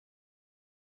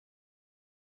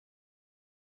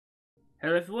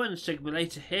Hello everyone,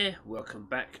 Sigmulator here. Welcome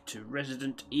back to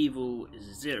Resident Evil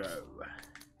 0.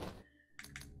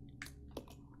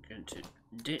 Going to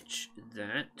ditch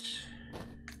that.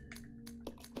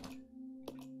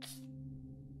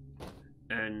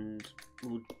 And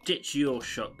we'll ditch your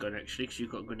shotgun actually, because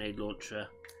you've got a grenade launcher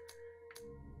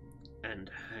and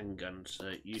handgun,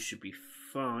 so you should be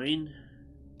fine.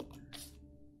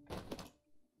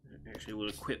 Actually, we'll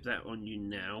equip that on you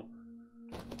now,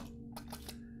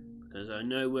 because I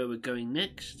know where we're going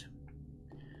next.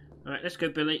 Alright, let's go,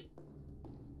 Billy.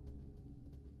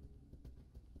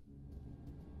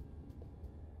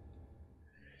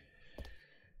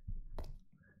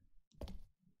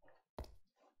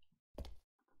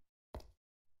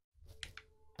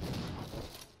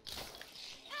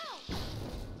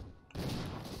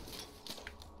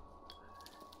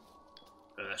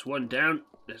 That's one down.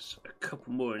 There's a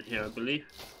couple more in here, I believe.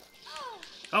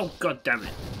 Oh, god damn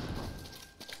it.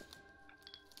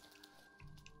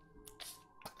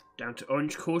 Down to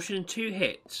orange caution and 2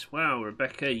 hits. Wow,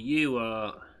 Rebecca, you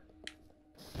are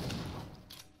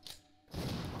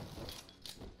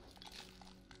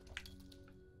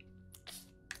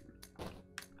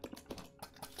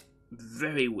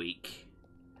very weak.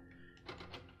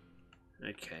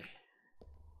 Okay.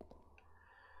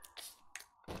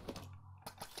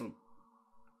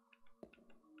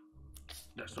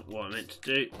 That's not what I meant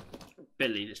to do.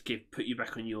 Billy, let's put you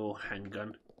back on your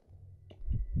handgun.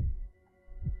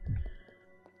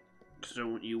 Because I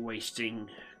don't want you wasting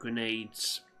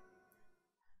grenades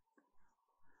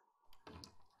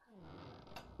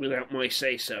without my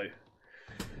say-so.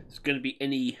 If there's going to be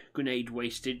any grenade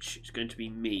wastage, it's going to be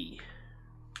me.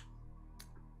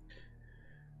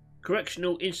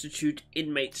 Correctional Institute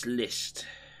Inmates List.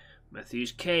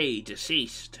 Matthews K,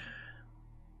 deceased.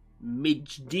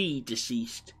 Midge D,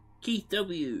 deceased. Keith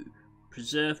W,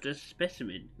 preserved as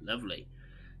specimen. Lovely.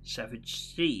 Savage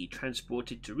C,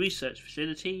 transported to research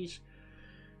facilities.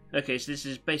 Okay, so this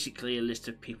is basically a list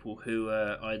of people who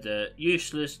are either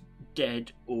useless,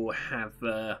 dead, or have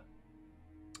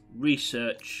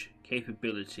research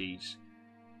capabilities.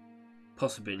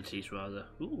 Possibilities, rather.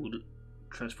 Ooh,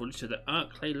 transported to the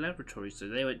Arclay laboratories, so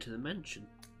they went to the mansion.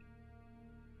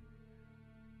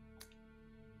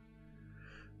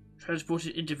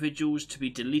 Transported individuals to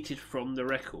be deleted from the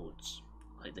records,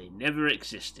 like they never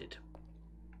existed.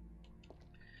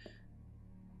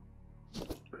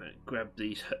 Right, grab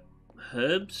these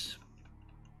herbs.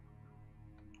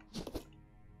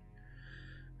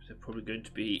 They're probably going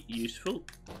to be useful.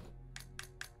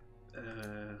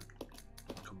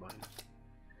 Combine.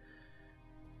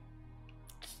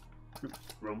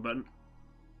 Wrong button.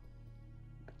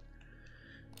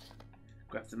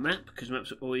 Grab the map, because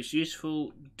maps are always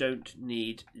useful. Don't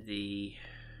need the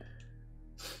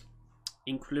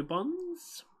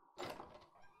Inquilibons.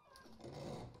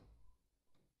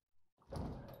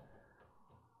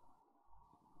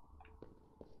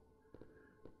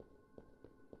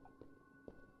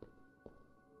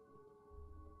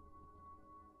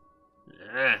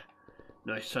 Ah,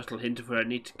 nice subtle hint of where I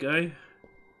need to go.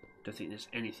 Don't think there's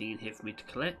anything in here for me to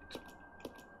collect.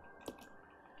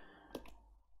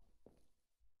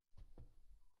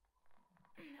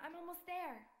 I'm almost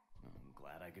there. I'm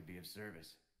glad I could be of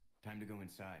service. Time to go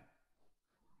inside.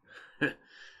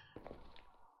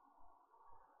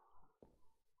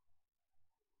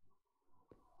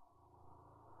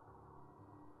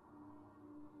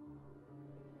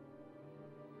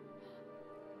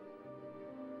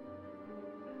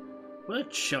 What a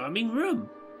charming room.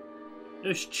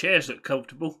 Those chairs look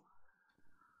comfortable.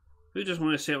 Who doesn't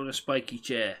want to sit on a spiky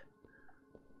chair?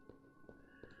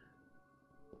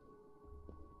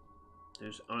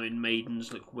 Those Iron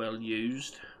Maidens look well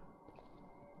used.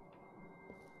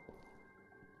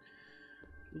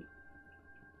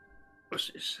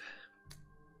 What's this?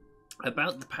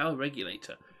 About the power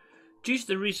regulator. Due to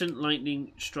the recent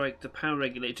lightning strike, the power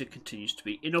regulator continues to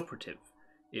be inoperative.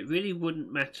 It really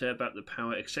wouldn't matter about the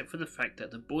power except for the fact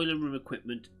that the boiler room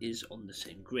equipment is on the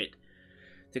same grid.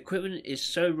 The equipment is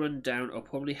so run down I'll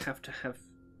probably have to have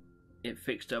it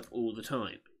fixed up all the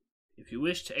time. If you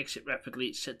wish to exit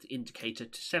rapidly, set the indicator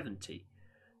to 70.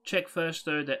 Check first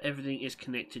though that everything is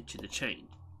connected to the chain.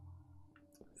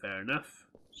 Fair enough.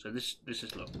 So this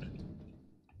is locked.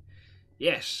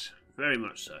 Yes, very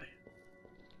much so.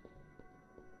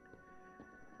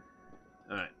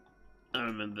 Alright. I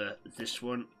remember this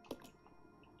one,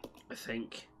 I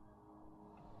think.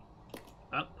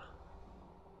 Up.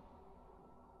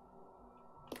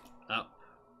 Up.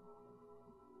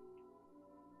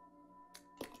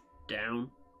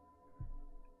 Down.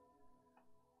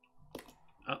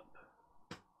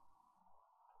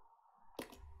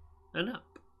 and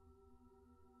up.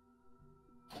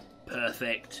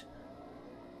 Perfect.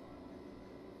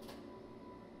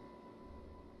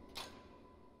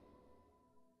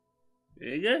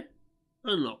 There you go.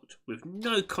 Unlocked with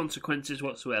no consequences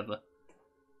whatsoever.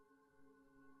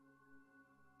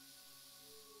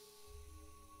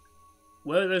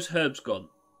 Where are those herbs gone?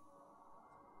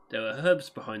 There were herbs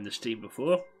behind the steam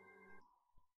before.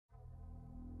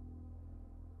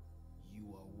 You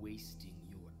are wasting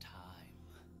your time.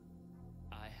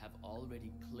 I have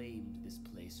already claimed this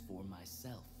place for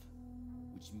myself,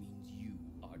 which means you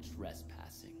are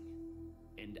trespassing.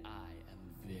 And I am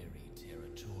very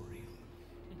territorial.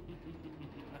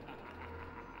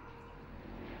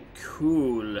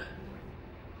 Cool.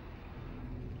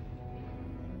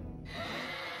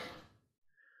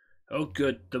 Oh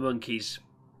good, the monkeys.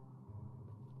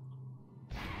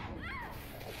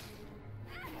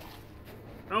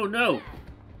 Oh no!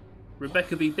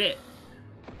 Rebecca be bit.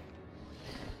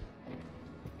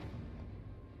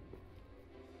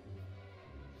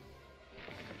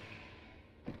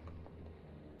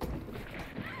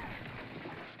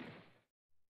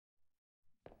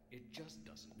 It just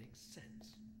doesn't make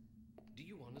sense. Do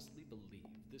you honestly believe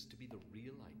this to be the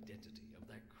real identity of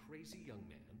that crazy young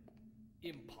man?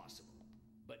 Impossible.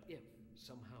 But if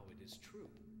somehow it is true,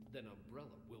 then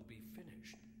Umbrella will be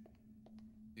finished.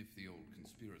 If the old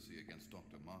conspiracy against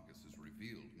Dr. Marcus is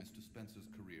revealed, Mr. Spencer's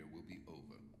career will be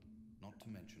over. Not to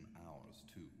mention ours,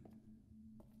 too.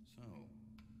 So,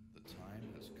 the time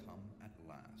has come at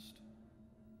last.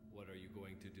 What are you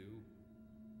going to do?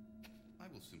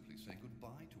 I will simply say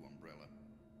goodbye to Umbrella.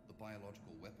 The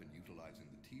biological weapon utilizing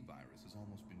the T-virus has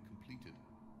almost been completed.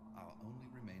 Our only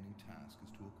remaining task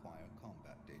is to acquire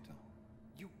combat data.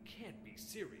 You can't be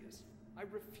serious. I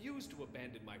refuse to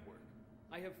abandon my work.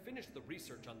 I have finished the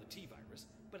research on the T-virus,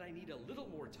 but I need a little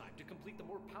more time to complete the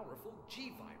more powerful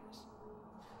G-virus.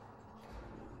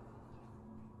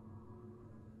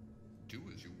 Do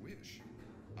as you wish.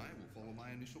 I will follow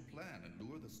my initial plan and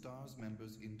lure the STARS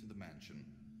members into the mansion.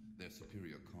 Their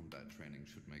superior combat training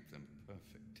should make them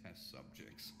perfect test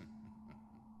subjects.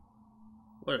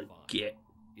 What a Fine. git.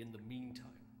 In the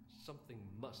meantime, something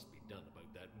must be done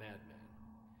about that madman.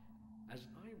 As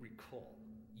I recall,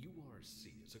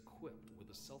 URC is equipped with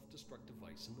a self-destruct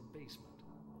device in the basement.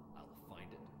 I'll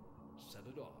find it, set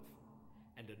it off,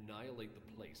 and annihilate the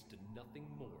place to nothing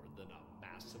more than a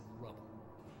mass of rubble.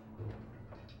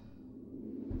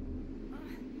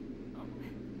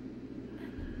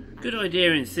 Good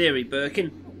idea in theory,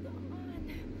 Birkin.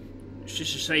 It's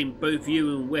just a shame both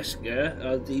you and Wesker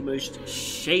are the most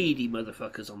shady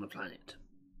motherfuckers on the planet.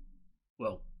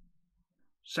 Well,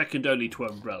 second only to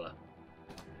Umbrella.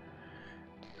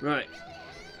 Right.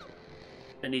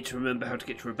 I need to remember how to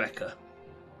get to Rebecca.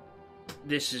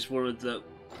 This is one of the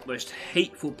most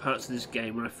hateful parts of this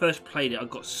game. When I first played it, I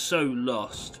got so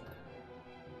lost.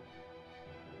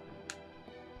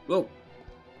 Whoa.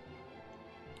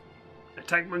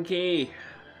 Attack monkey!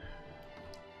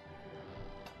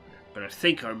 But I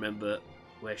think I remember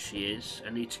where she is. I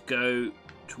need to go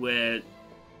to where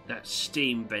that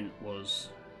steam vent was.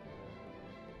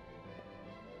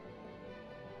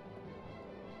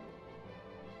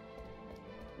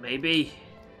 Maybe?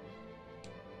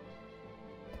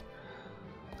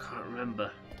 Can't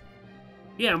remember.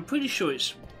 Yeah, I'm pretty sure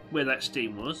it's where that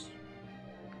steam was.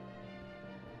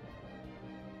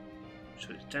 So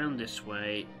it's down this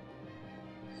way.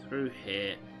 Through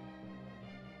here.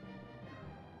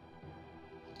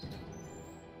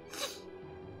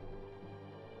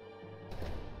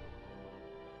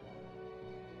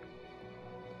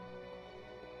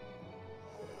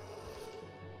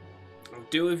 I'll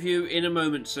deal with you in a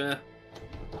moment, sir.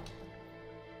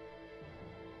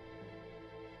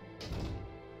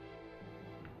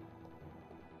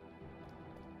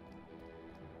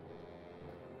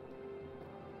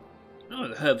 Oh,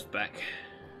 the herb's back.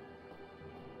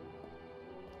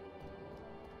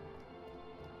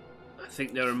 I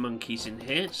think there are monkeys in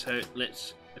here, so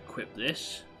let's equip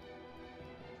this.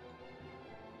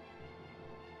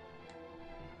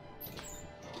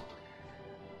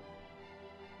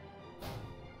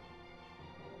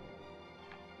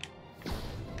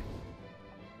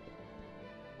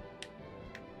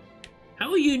 How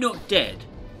are you not dead?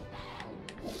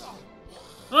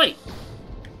 Oi!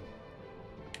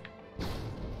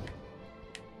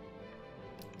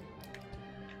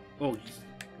 Oh.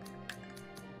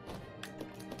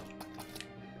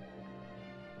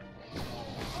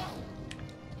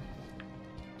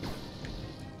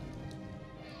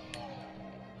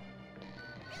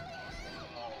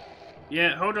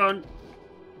 Yeah, hold on.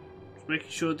 Just making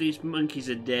sure these monkeys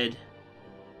are dead.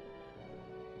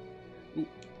 Ooh,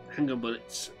 handgun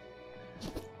bullets.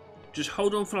 Just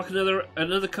hold on for like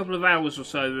another couple of hours or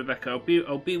so, Rebecca.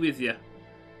 I'll be with you.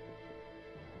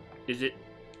 Is it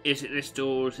this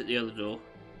door or is it the other door?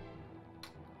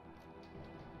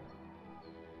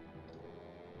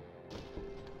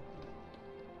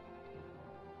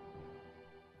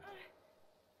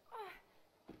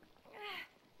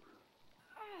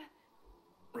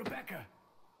 Rebecca!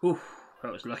 Whew, that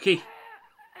was lucky.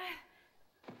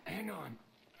 Hang on.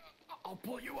 I'll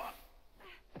pull you up.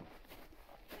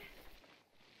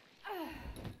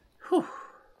 Whew.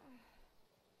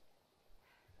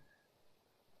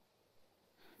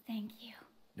 Thank you.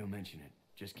 Don't mention it.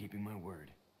 Just keeping my word.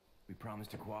 We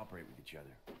promised to cooperate with each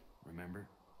other. Remember?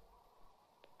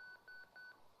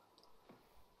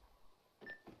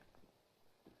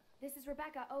 This is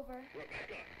Rebecca, over.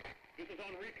 Rebecca, this is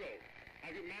Enrico.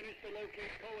 Have you managed to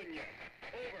locate Cohen yet?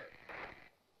 Over.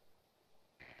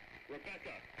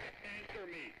 Rebecca, answer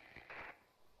me.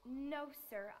 No,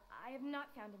 sir. I have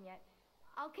not found him yet.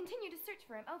 I'll continue to search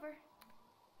for him, over.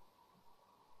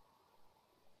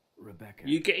 Rebecca.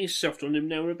 You getting soft on him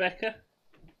now, Rebecca?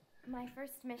 My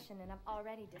first mission, and I've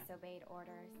already disobeyed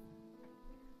orders.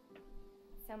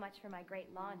 So much for my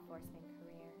great law enforcement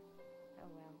career. Oh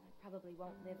well, I probably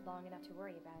won't live long enough to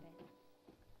worry about it.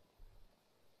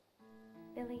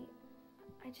 Billy,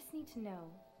 I just need to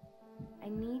know. I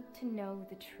need to know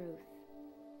the truth.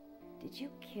 Did you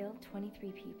kill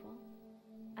 23 people?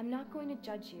 I'm not going to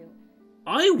judge you.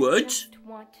 I would. I just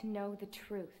want to know the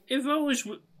truth.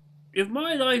 If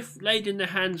my life laid in the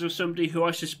hands of somebody who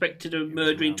I suspected of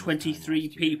murdering 23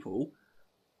 people,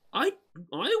 I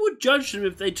would judge them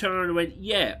if they turned around and went,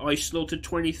 yeah, I slaughtered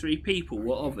 23 people.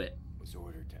 What of it? Was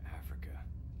ordered to Africa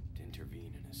to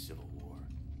intervene in a civil war.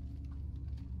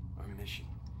 Our mission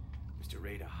was to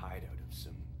raid a hideout of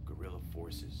some guerrilla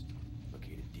forces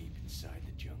located deep inside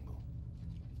the jungle.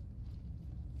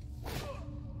 But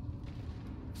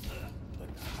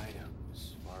the hideout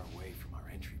was far away from our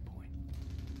entry point.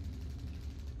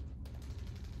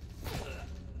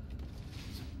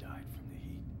 Some died from the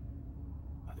heat.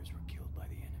 Others were killed by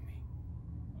the enemy.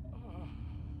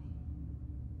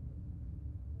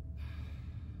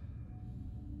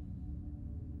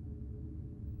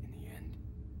 In the end,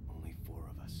 only 4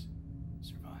 of us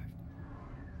survived.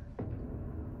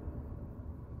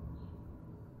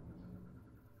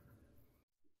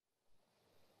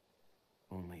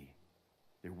 Only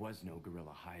there was no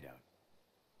guerrilla hideout.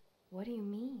 What do you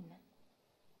mean?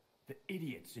 The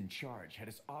idiots in charge had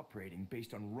us operating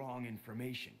based on wrong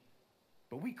information.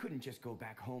 But we couldn't just go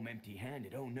back home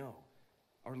empty-handed, oh no.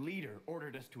 Our leader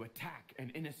ordered us to attack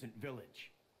an innocent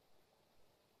village.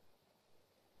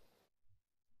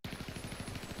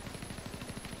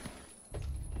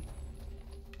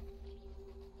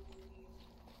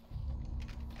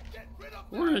 I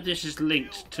wonder if this is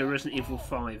linked to Resident Evil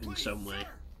 5 in some way.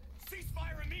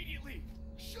 Ceasefire immediately!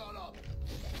 Shut up!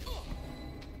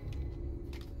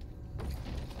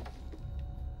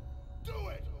 Do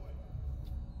it!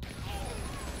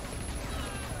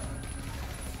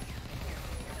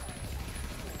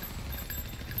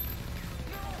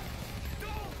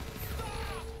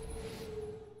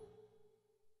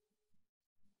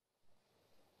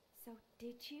 So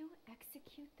did you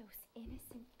execute those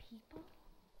innocent people?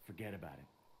 Forget about it.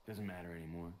 Doesn't matter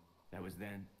anymore. That was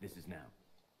then, this is now.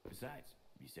 Besides,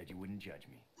 you said you wouldn't judge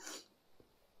me.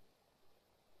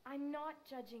 I'm not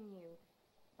judging you,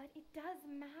 but it does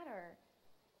matter.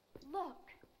 Look,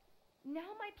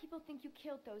 now my people think you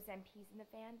killed those MPs in the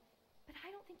van, but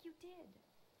I don't think you did.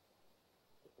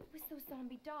 It was those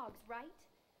zombie dogs, right?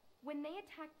 When they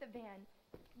attacked the van,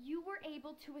 you were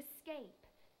able to escape.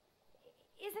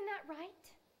 Isn't that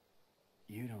right?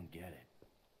 You don't get it.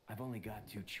 I've only got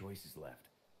 2 choices left.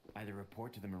 Either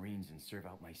report to the Marines and serve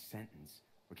out my sentence,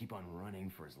 or keep on running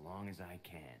for as long as I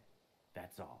can.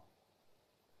 That's all.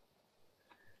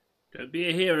 Don't be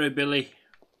a hero, Billy.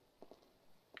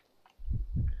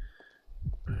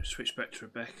 Switch back to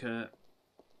Rebecca.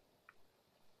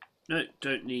 No,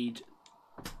 don't need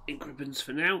ink ribbons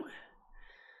for now.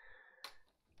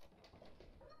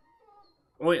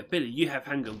 Oh yeah, Billy, you have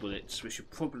handgun bullets. We should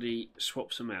probably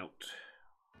swap some out.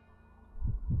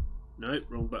 No,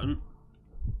 wrong button.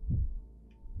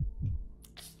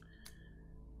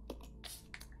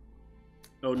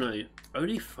 Oh no,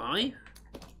 only 5?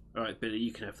 Alright, Billy,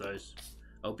 you can have those.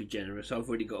 I'll be generous, I've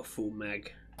already got a full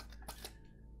mag.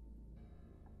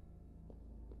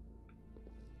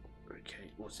 Okay,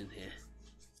 what's in here?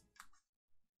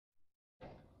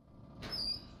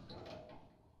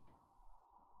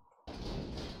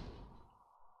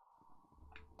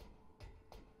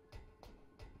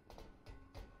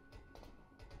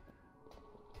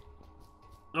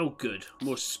 Oh, good.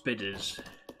 More spitters.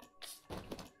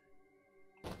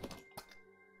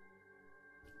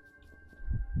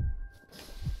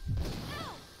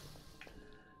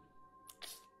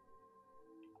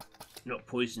 Not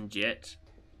poisoned yet.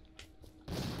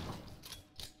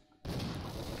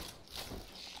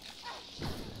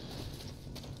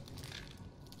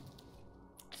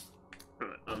 Right,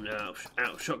 I'm now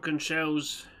out of shotgun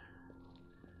shells.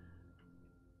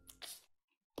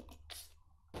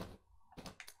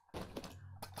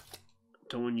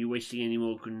 Don't want you wasting any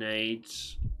more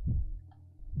grenades.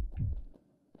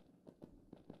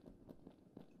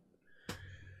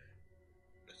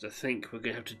 Because I think we're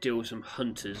going to have to deal with some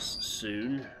hunters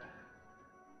soon.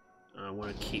 I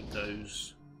want to keep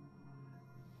those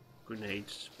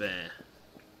grenades spare.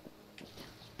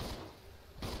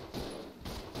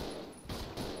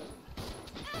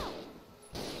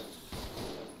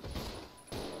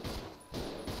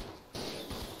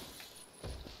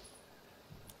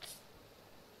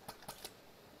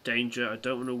 Danger, I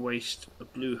don't want to waste a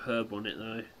blue herb on it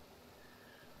though.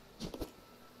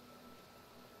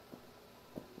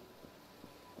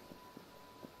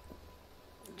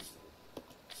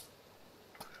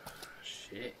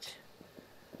 Shit.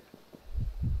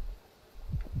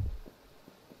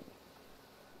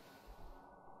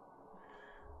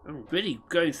 I'm really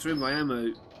going through my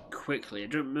ammo quickly. I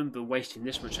don't remember wasting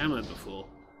this much ammo before.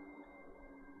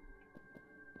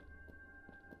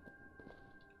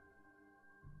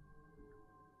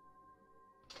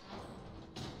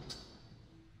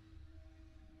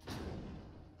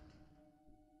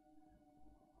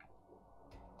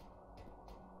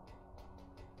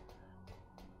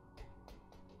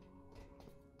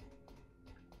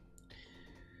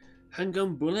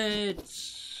 Handgun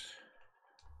bullets.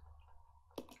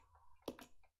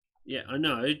 Yeah, I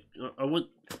know. I want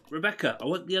Rebecca. I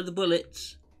want the other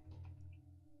bullets.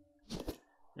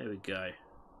 There we go.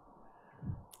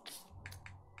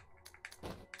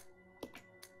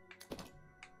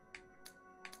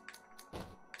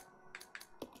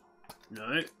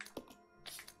 No.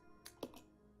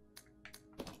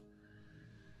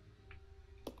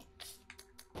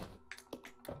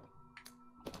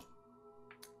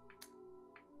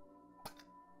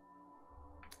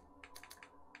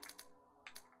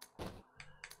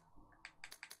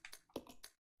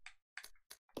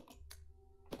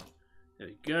 There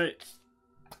we go.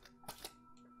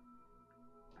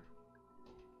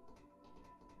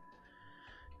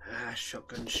 Ah,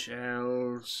 shotgun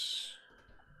shells.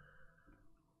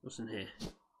 What's in here?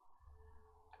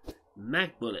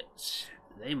 Mag bullets.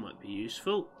 They might be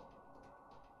useful.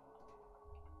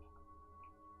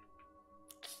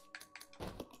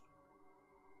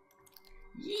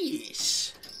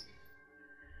 Yes.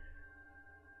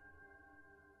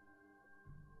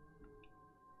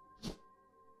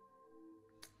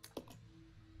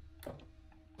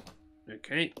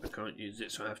 Okay, I can't use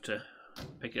it, so I have to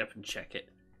pick it up and check it.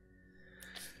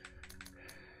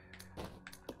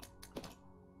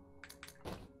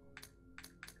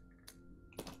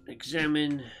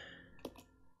 Examine.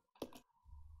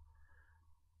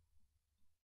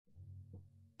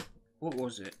 What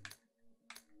was it?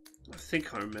 I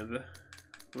think I remember.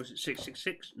 Was it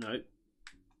 666? No.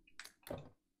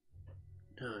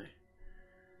 No.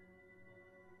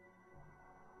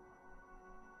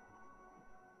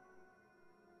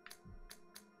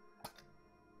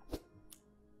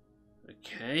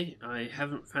 Okay, I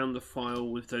haven't found the file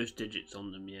with those digits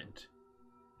on them yet.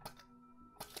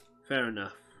 Fair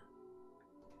enough.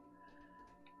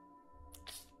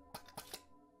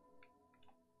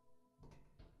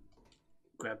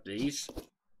 Grab these.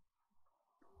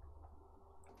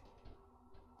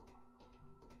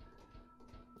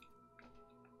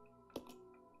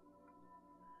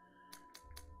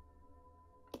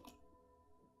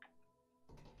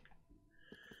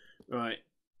 Right.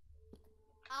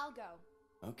 I'll go.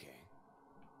 Okay.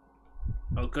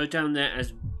 I'll go down there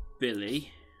as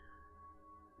Billy.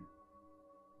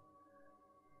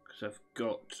 Because I've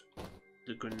got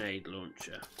the grenade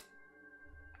launcher.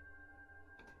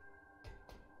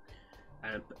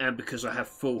 And because I have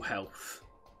full health.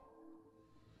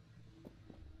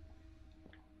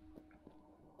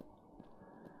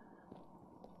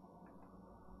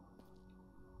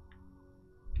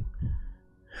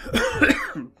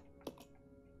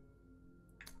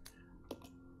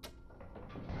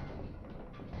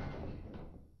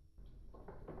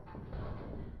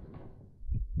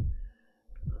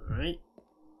 Alright.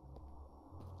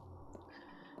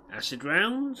 Acid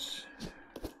rounds.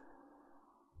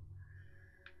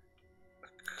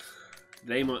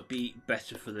 They might be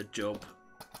better for the job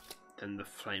than the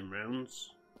flame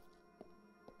rounds.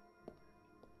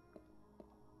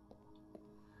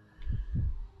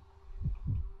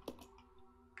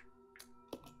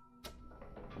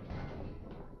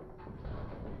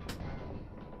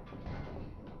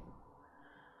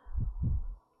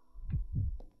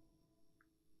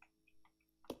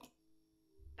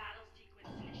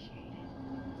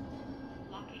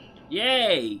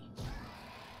 Yay!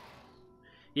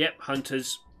 Yep,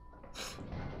 hunters.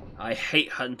 I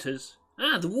hate hunters.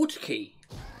 Ah, the water key.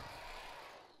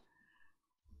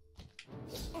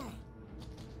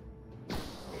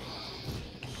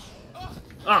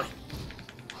 Ah!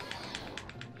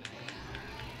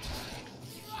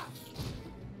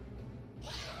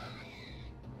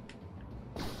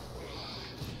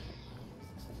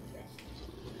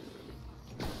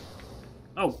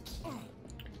 Oh,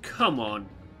 come on.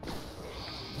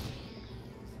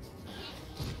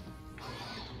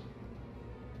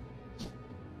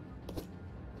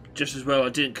 Just as well I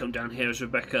didn't come down here as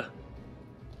Rebecca.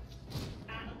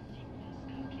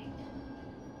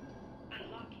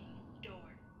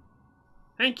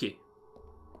 Thank you.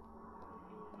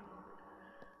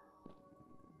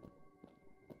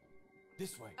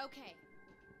 This way. Okay.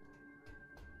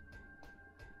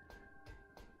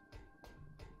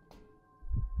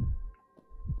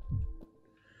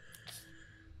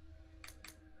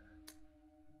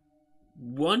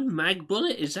 One mag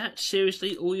bullet? Is that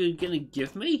seriously all you're gonna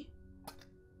give me?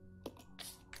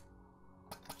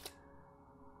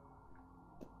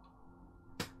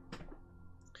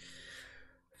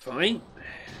 Fine.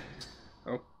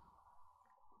 I'll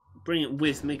bring it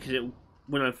with me because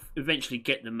when I eventually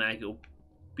get the mag, it'll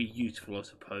be useful, I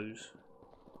suppose.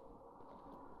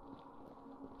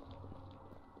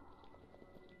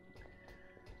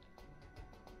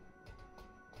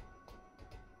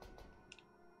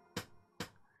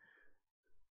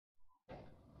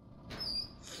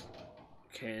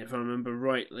 Okay, if I remember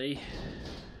rightly,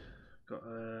 got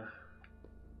a...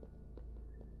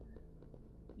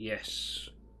 Yes.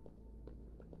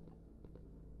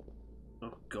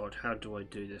 Oh god, how do I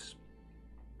do this?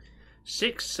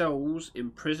 6 souls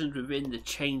imprisoned within the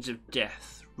chains of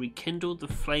death. Rekindle the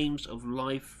flames of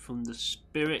life from the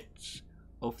spirits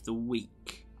of the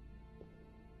weak.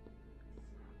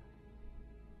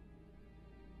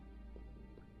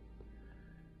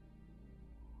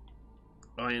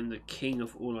 I am the king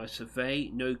of all I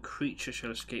survey. No creature shall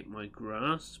escape my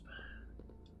grasp.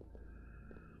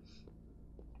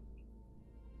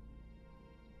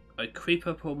 I creep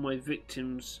up on my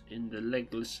victims in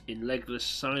legless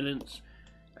silence,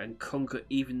 and conquer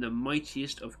even the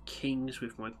mightiest of kings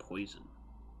with my poison.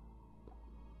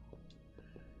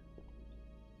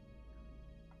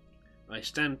 I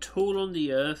stand tall on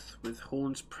the earth, with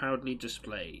horns proudly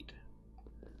displayed.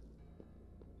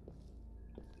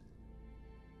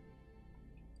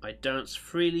 I dance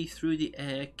freely through the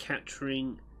air,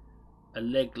 capturing a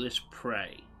legless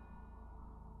prey.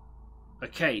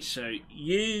 Okay, so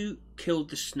you killed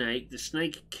the snake. The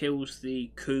snake kills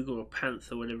the cougar or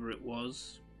panther, whatever it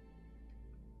was.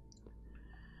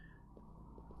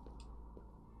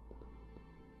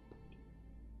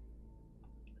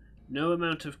 No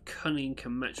amount of cunning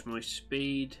can match my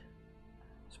speed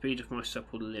of my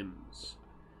supple limbs.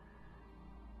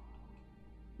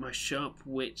 My sharp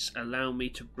wits allow me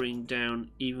to bring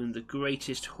down even the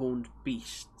greatest horned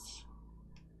beasts.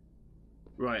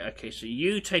 Right, okay, so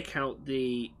you take out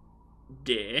the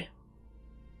deer.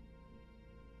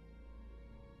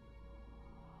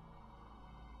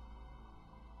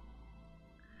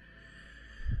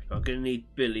 I'm going to need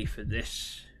Billy for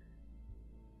this.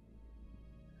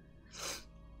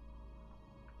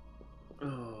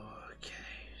 Oh, okay,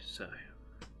 so...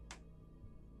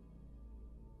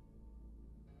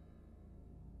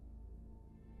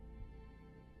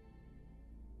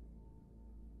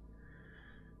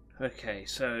 Okay,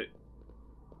 so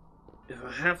if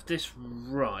I have this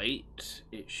right,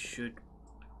 it should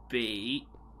be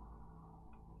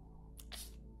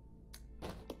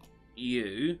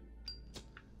you,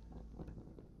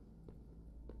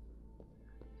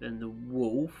 then the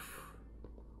wolf,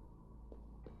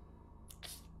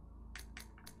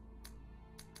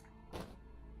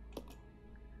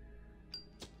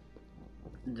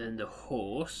 and then the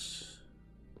horse.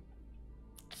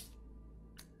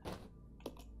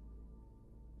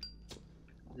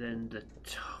 Then the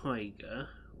tiger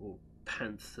or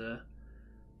panther.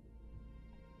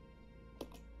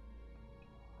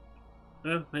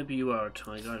 Oh, maybe you are a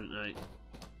tiger, I don't know.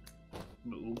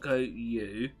 But we'll go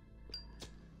you.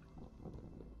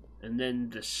 And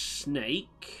then the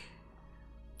snake.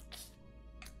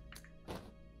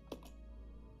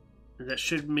 And that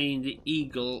should mean the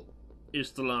eagle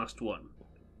is the last one.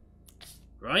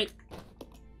 Right?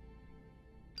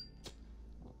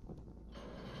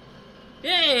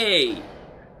 Yay!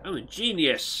 I'm a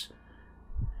genius!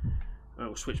 I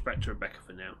will switch back to Rebecca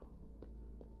for now.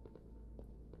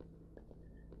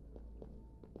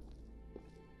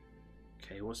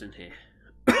 Okay, what's in here?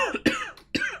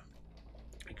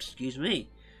 Excuse me.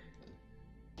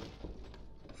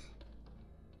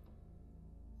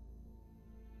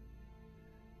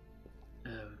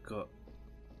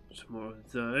 Some more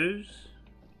of those.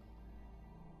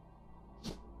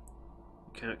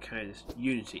 Cannot carry this.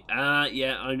 Unity. Ah,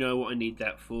 yeah, I know what I need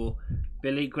that for.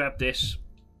 Billy, grab this.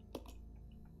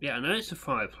 Yeah, I know it's a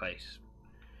fireplace.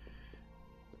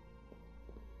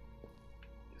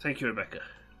 Thank you, Rebecca.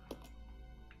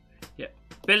 Yeah,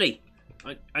 Billy,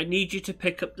 I need you to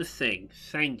pick up the thing.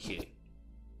 Thank you.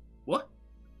 What?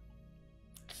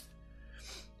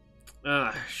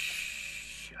 Ah,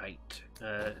 shite.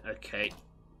 Okay.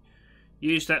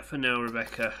 Use that for now,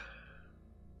 Rebecca.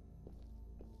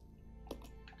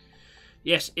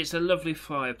 Yes, it's a lovely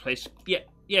fireplace. Yeah,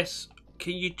 yes.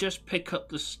 Can you just pick up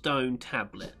the stone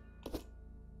tablet?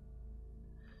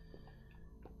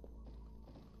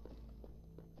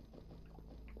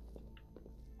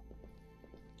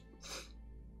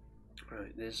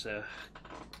 Right, there's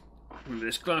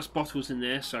glass bottles in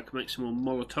there, so I can make some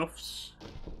more Molotovs.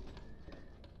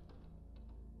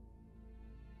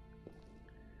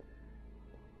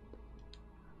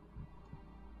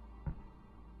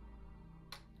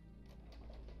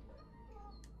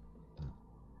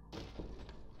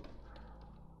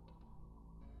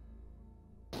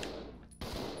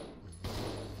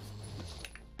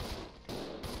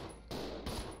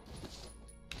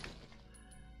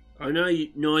 I know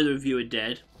neither of you are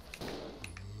dead.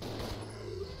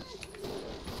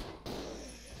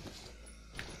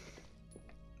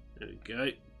 There we go.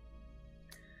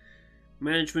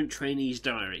 Management Trainee's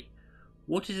Diary.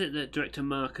 What is it that Director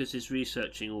Marcus is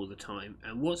researching all the time?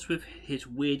 And what's with his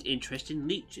weird interest in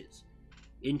leeches?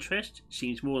 Interest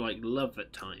seems more like love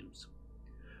at times.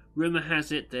 Rumour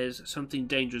has it there's something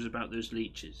dangerous about those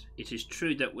leeches. It is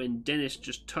true that when Dennis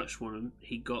just touched one of them,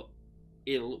 he got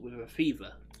ill with a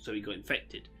fever, so he got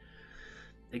infected.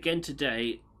 Again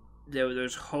today, there were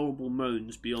those horrible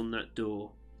moans beyond that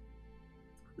door.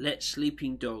 Let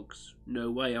sleeping dogs. No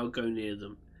way I'll go near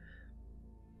them.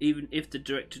 Even if the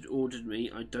director ordered me,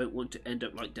 I don't want to end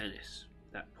up like Dennis.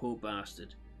 That poor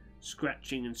bastard.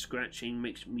 Scratching and scratching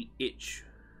makes me itch.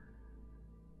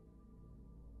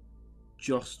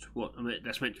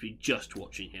 That's meant to be just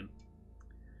watching him.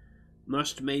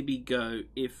 Must maybe go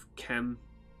if can,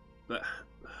 but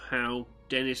how?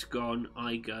 Dennis gone,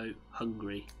 I go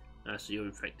hungry. So you're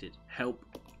infected. Help,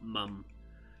 Mum.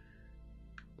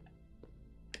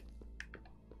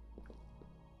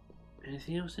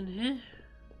 Anything else in here?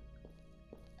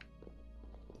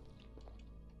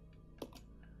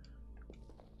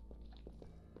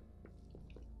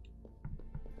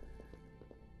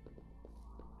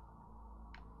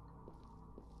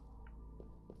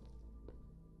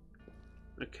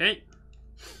 Okay.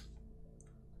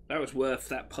 That was worth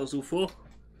that puzzle for.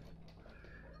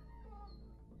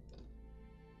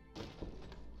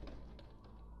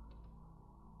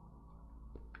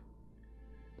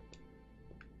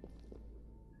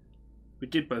 We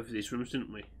did both of these rooms,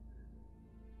 didn't we?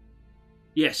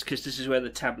 Yes, because this is where the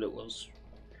tablet was.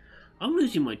 I'm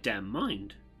losing my damn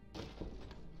mind.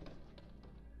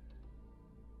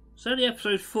 It's only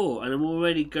episode 4 and I'm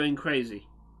already going crazy.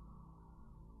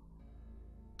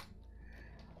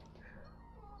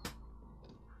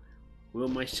 Will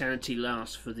my sanity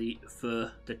last for the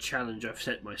challenge I've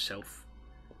set myself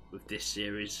with this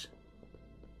series?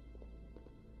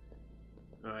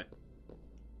 Alright.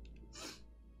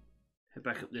 Head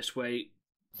back up this way.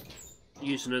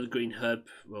 Use another green herb.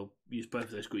 Well, use both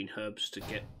of those green herbs to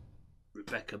get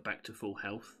Rebecca back to full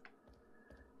health.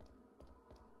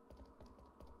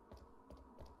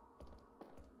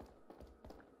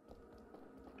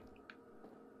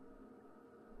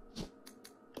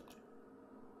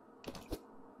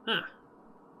 Ah,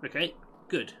 okay,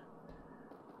 good.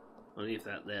 I'll leave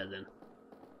that there then.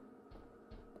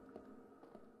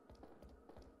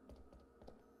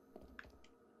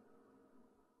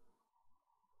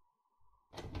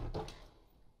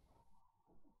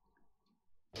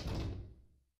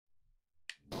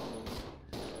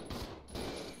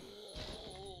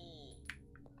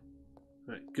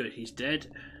 Right, good, he's dead.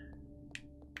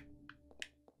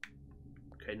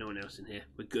 Okay, no one else in here.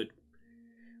 We're good.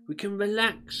 We can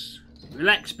relax.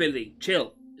 Relax, Billy.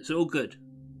 Chill. It's all good.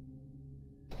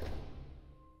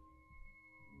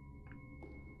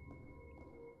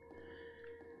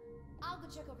 I'll go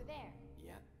check over there.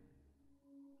 Yeah.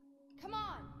 Come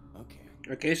on.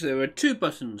 Okay. Okay, so there are 2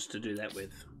 buttons to do that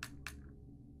with.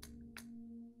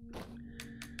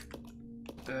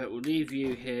 We'll leave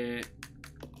you here,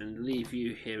 and leave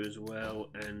you here as well,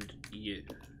 and you.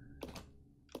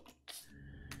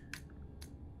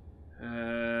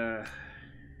 We'll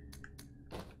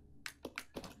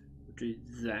do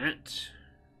that.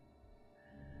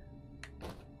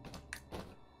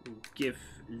 We'll give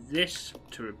this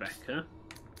to Rebecca.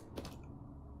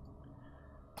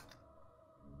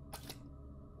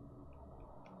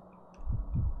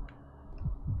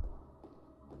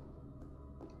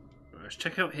 Let's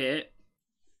check out here.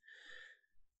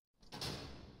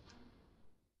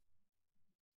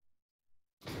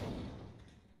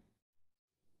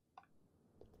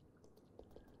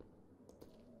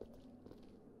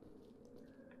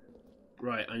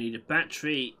 Right, I need a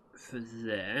battery for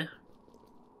there.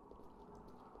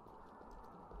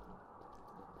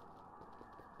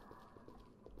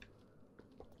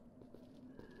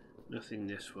 Nothing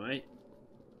this way.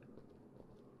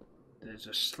 There's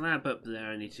a slab up there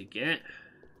I need to get.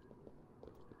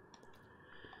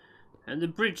 And the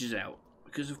bridge is out,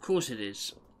 because of course it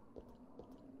is.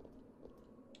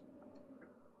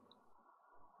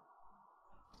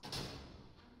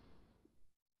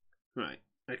 Right,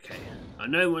 okay. I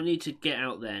know I need to get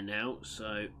out there now,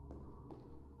 so...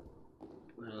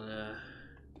 Well,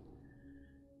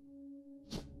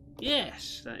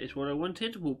 yes, that is what I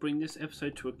wanted. We'll bring this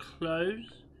episode to a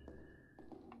close.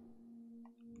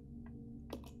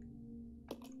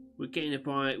 We're getting it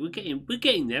by. We're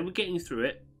getting there. We're getting through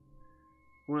it.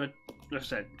 Like I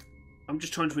said, I'm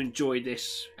just trying to enjoy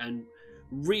this and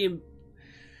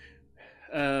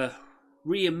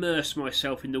re-immerse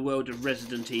myself in the world of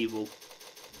Resident Evil.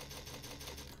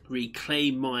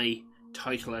 Reclaim my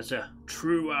title as a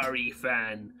true RE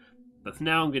fan. But for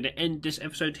now, I'm going to end this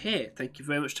episode here. Thank you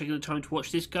very much for taking the time to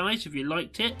watch this, guys. If you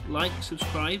liked it, like,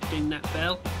 subscribe, ding that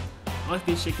bell. I've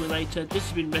been Sigma Later. This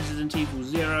has been Resident Evil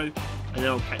 0, and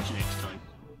I'll catch you next time.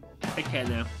 Take care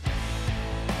now.